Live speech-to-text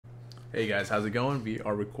Hey guys, how's it going? We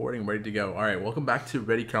are recording, ready to go. Alright, welcome back to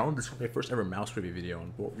Ready Carl. This is my first ever mouse review video,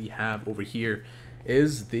 and what we have over here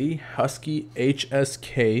is the Husky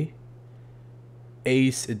HSK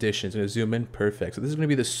Ace Edition. It's going to zoom in perfect. So this is going to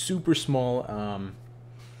be the super small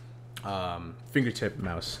fingertip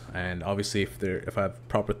mouse, and obviously if I have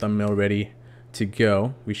proper thumbnail ready to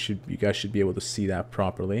go, you guys should be able to see that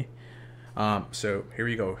properly. So here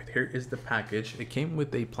we go. Here is the package. It came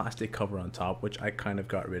with a plastic cover on top, which I kind of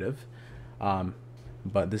got rid of.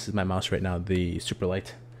 But this is my mouse right now, the super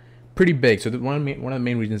light, pretty big. So one of the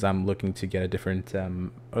main reasons I'm looking to get a different, or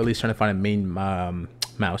at least trying to find a main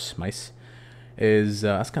mice, is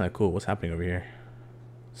that's kind of cool. What's happening over here?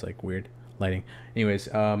 It's like weird lighting. Anyways,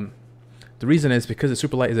 the reason is because the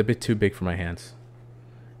super light is a bit too big for my hands.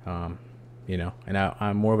 You know, and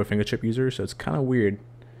I'm more of a fingertip user, so it's kind of weird.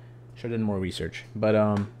 Should have done more research,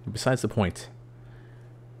 but besides the point.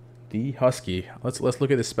 The Husky. Let's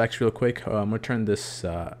look at the specs real quick. I'm gonna turn this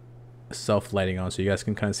self lighting on so you guys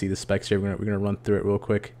can kind of see the specs here. We're gonna run through it real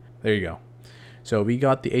quick. There you go. So we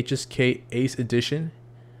got the HSK Ace Edition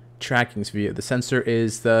tracking via. The sensor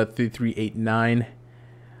is the 3389,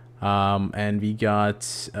 and we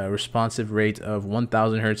got a responsive rate of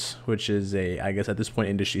 1000 Hertz, which is I guess at this point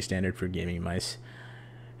industry standard for gaming mice.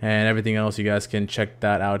 And everything else, you guys can check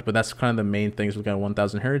that out. But that's kind of the main things. We got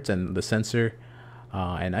 1000 Hertz and the sensor.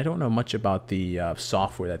 And I don't know much about the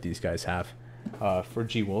software that these guys have for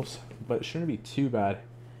G-Wolves, but it shouldn't be too bad,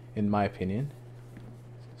 in my opinion.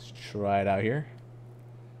 Let's try it out here.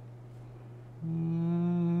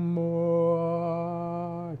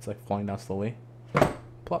 It's like flying down slowly.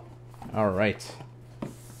 Plop. All right.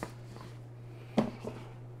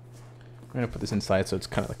 I'm gonna put this inside so it's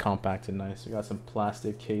kind of compact and nice. We got some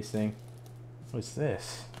plastic casing. What's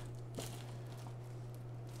this?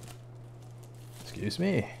 Excuse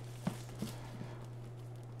me.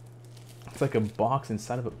 It's like a box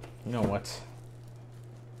inside of a. You know what?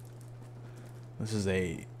 This is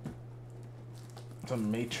it's a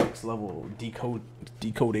Matrix level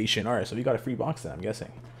decodation. All right, so we got a free box then. I'm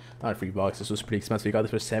guessing, not a free box. This was pretty expensive. We got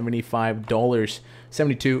this for $75,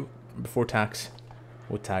 72 before tax.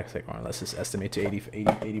 With tax, like, let's just estimate to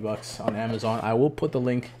 80 bucks on Amazon. I will put the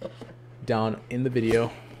link down in the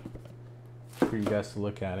video for you guys to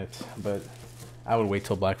look at it, but I would wait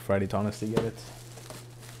till Black Friday to honestly get it.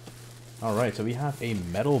 All right, so we have a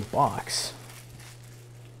metal box.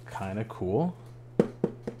 Kind of cool.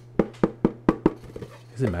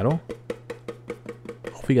 Is it metal?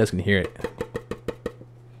 Hope you guys can hear it.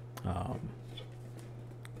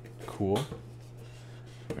 Cool.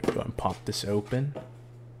 I'm gonna go and pop this open.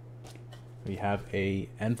 We have a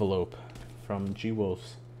envelope from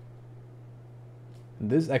G-Wolves.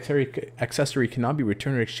 This accessory cannot be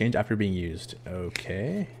returned or exchanged after being used.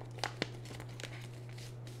 Okay.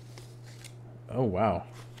 Oh wow.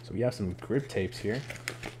 So we have some grip tapes here.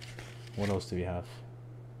 What else do we have?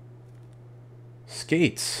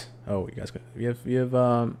 Skates. Oh, you guys got we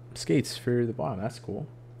have skates for the bottom. That's cool.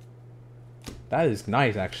 That is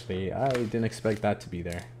nice actually. I didn't expect that to be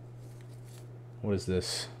there. What is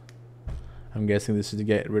this? I'm guessing this is to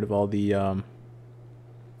get rid of all the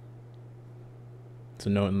so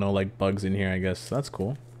no like bugs in here, I guess. That's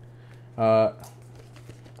cool.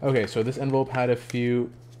 Okay, so this envelope had a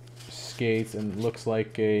few skates and looks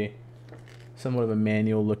like somewhat of a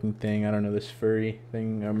manual looking thing. I don't know, this furry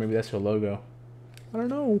thing, or maybe that's her logo. I don't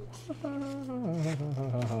know.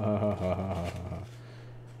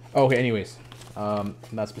 Okay, anyways,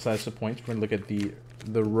 that's besides the point. We're gonna look at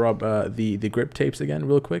the grip tapes again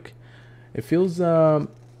real quick. It feels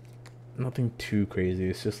nothing too crazy.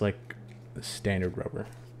 It's just like standard rubber.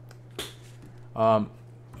 Oh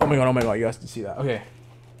my god, you guys can see that. Okay,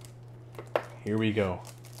 here we go.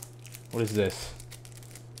 What is this?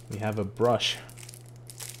 We have a brush.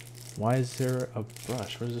 Why is there a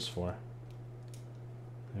brush? What is this for?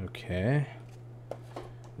 Okay,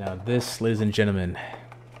 now this, ladies and gentlemen,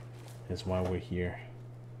 is why we're here.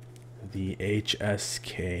 The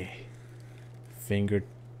HSK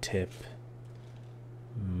fingertip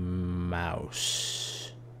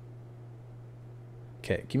mouse.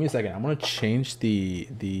 Okay, give me a second. I'm gonna change the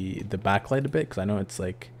backlight a bit because I know it's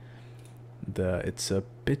like it's a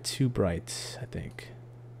bit too bright, I think.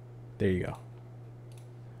 There you go.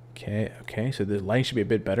 Okay, so the lighting should be a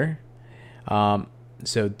bit better.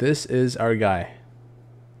 So this is our guy.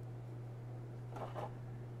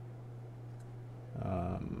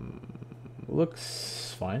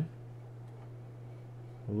 Looks fine.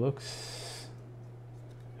 Looks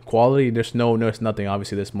quality. There's nothing.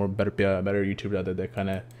 Obviously, there's better YouTubers out there that kind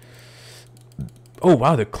of. Oh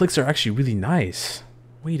wow, the clicks are actually really nice.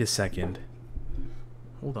 Wait a second.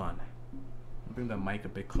 Hold on. bring the mic a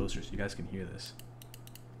bit closer so you guys can hear this.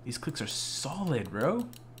 These clicks are solid, bro.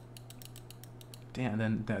 Damn.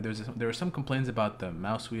 And then there were some complaints about the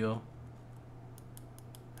mouse wheel.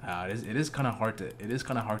 It is kind of hard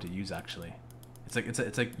to use actually.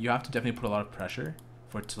 It's like you have to definitely put a lot of pressure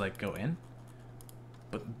for it to like go in.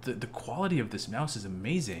 But the quality of this mouse is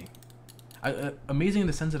amazing. Amazing in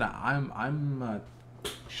the sense that I'm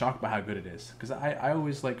shocked by how good it is. Because I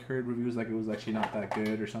always like heard reviews like it was actually not that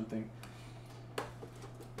good or something.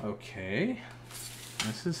 Okay,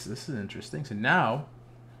 this is interesting. So now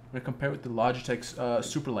I'm gonna compare with the Logitech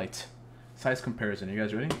Superlight size comparison. Are you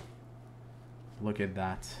guys ready? Look at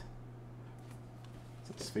that. So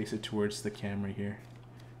let's face it towards the camera here.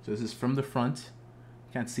 So this is from the front.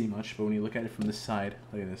 Can't see much, but when you look at it from the side,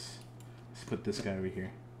 look at this. Let's put this guy over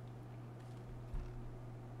here.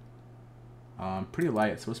 Pretty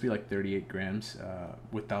light. It's supposed to be like 38 grams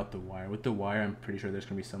without the wire. With the wire, I'm pretty sure there's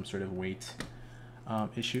gonna be some sort of weight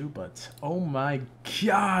issue. But oh my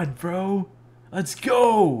god, bro! Let's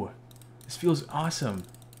go! This feels awesome.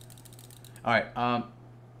 All right.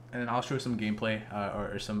 And then I'll show some gameplay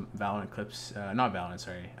or some Valorant clips. Not Valorant,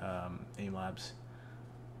 sorry. Aim Labs.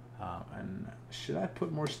 And should I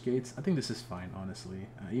put more skates? I think this is fine, honestly.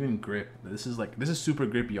 Even grip. This is super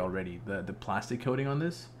grippy already. The plastic coating on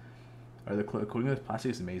this, or the coating of the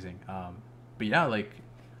plastic is amazing. But yeah, like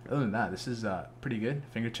other than that, this is pretty good.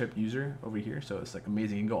 Fingertip user over here, so it's like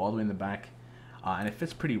amazing. You can go all the way in the back, and it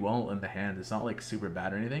fits pretty well in the hand. It's not like super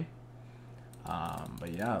bad or anything.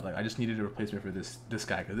 But yeah, like I just needed a replacement for this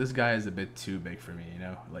guy, because this guy is a bit too big for me, you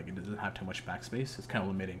know, like it doesn't have too much backspace. It's kind of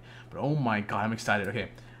limiting, but oh my god, I'm excited. Okay.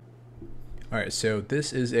 All right, so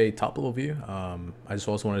this is a top level view. I just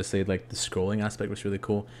also wanted to say like the scrolling aspect was really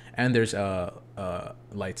cool, and there's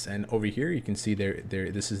lights, and over here you can see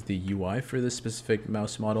this is the UI for this specific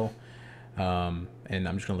mouse model. And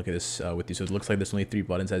I'm just gonna look at this with you. So it looks like there's only 3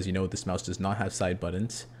 buttons. As you know, this mouse does not have side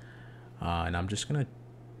buttons, and I'm just gonna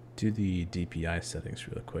do the DPI settings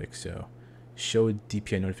real quick. So show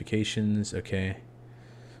DPI notifications. Okay,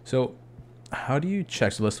 so how do you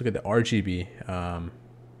check? So let's look at the RGB.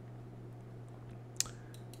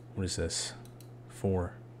 What is this?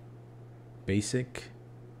 4 basic.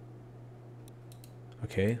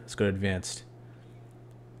 Okay, let's go to advanced.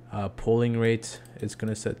 Polling rate is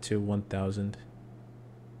gonna set to 1000.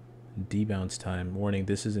 Debounce time. Warning,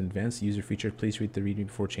 this is advanced user feature. Please read the readme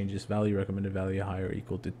before changes. Value, recommended value higher or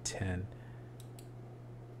equal to 10.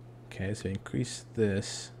 Okay, so increase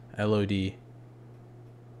this. LOD.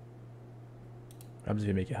 What happens if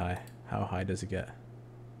you make it high? How high does it get?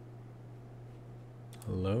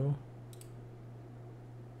 Low.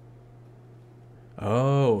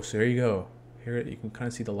 Oh, so there you go. Here you can kind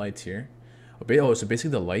of see the lights here. Oh, so basically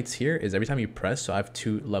the lights here is every time you press, so I have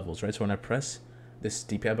 2 levels, right? So when I press this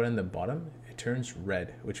DPI button in the bottom, it turns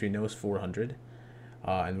red, which we know is 400.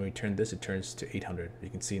 And when we turn this, it turns to 800. You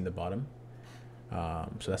can see in the bottom.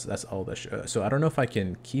 So that's all that. So I don't know if I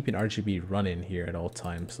can keep an RGB running here at all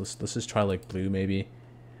times. Let's just try like blue maybe.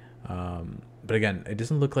 But again, it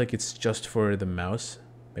doesn't look like it's just for the mouse.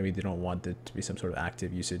 Maybe they don't want it to be some sort of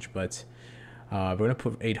active usage, but we're gonna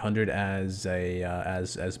put 800 as a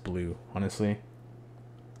as blue. Honestly,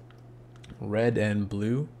 red and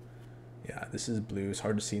blue. Yeah, this is blue. It's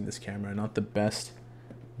hard to see in this camera. Not the best,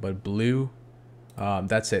 but blue.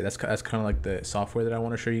 That's it. That's kind of like the software that I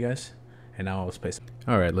want to show you guys. And now I'll place.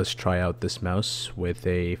 All right, let's try out this mouse with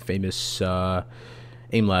a famous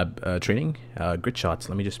Aim Lab training, grid shots.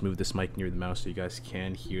 Let me just move this mic near the mouse so you guys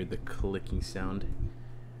can hear the clicking sound.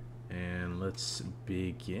 And let's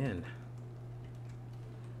begin.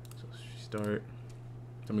 So start.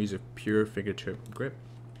 I'm gonna use a pure fingertip grip.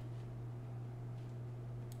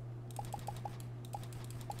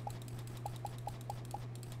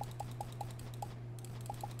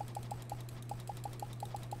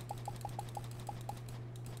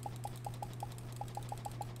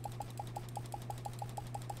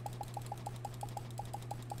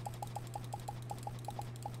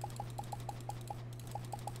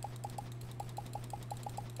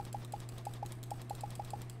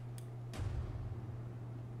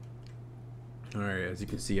 Alright, as you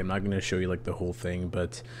can see, I'm not going to show you like the whole thing,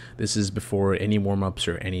 but this is before any warm-ups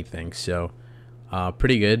or anything, so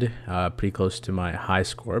pretty good, pretty close to my high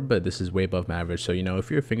score, but this is way above my average. So, you know, if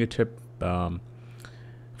you're a fingertip,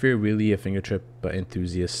 if you're really a fingertip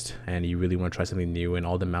enthusiast and you really want to try something new and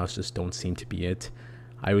all the mouse just don't seem to be it,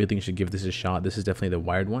 I really think you should give this a shot. This is definitely the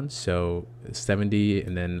wired one, so 70,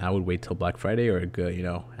 and then I would wait till Black Friday or a good, you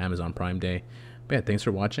know, Amazon Prime Day. But yeah, thanks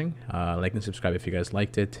for watching. Like and subscribe if you guys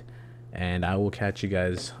liked it. And I will catch you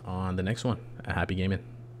guys on the next one. Happy gaming.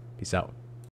 Peace out.